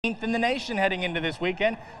in the nation heading into this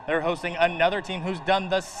weekend. They're hosting another team who's done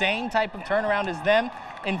the same type of turnaround as them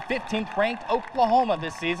in 15th ranked Oklahoma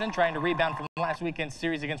this season, trying to rebound from last weekend's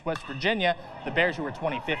series against West Virginia. The Bears, who were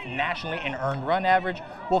 25th nationally in earned run average,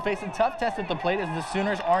 will face a tough test at the plate as the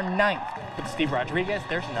Sooners are 9th. With Steve Rodriguez,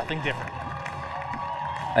 there's nothing different.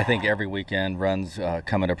 I think every weekend runs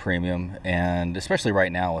come at a premium, and especially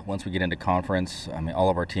right now, once we get into conference, I mean, all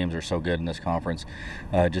of our teams are so good in this conference,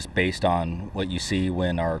 just based on what you see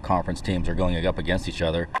when our conference teams are going up against each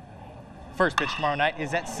other. First pitch tomorrow night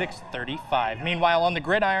is at 6:35. Meanwhile, on the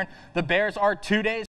gridiron, the Bears are 2 days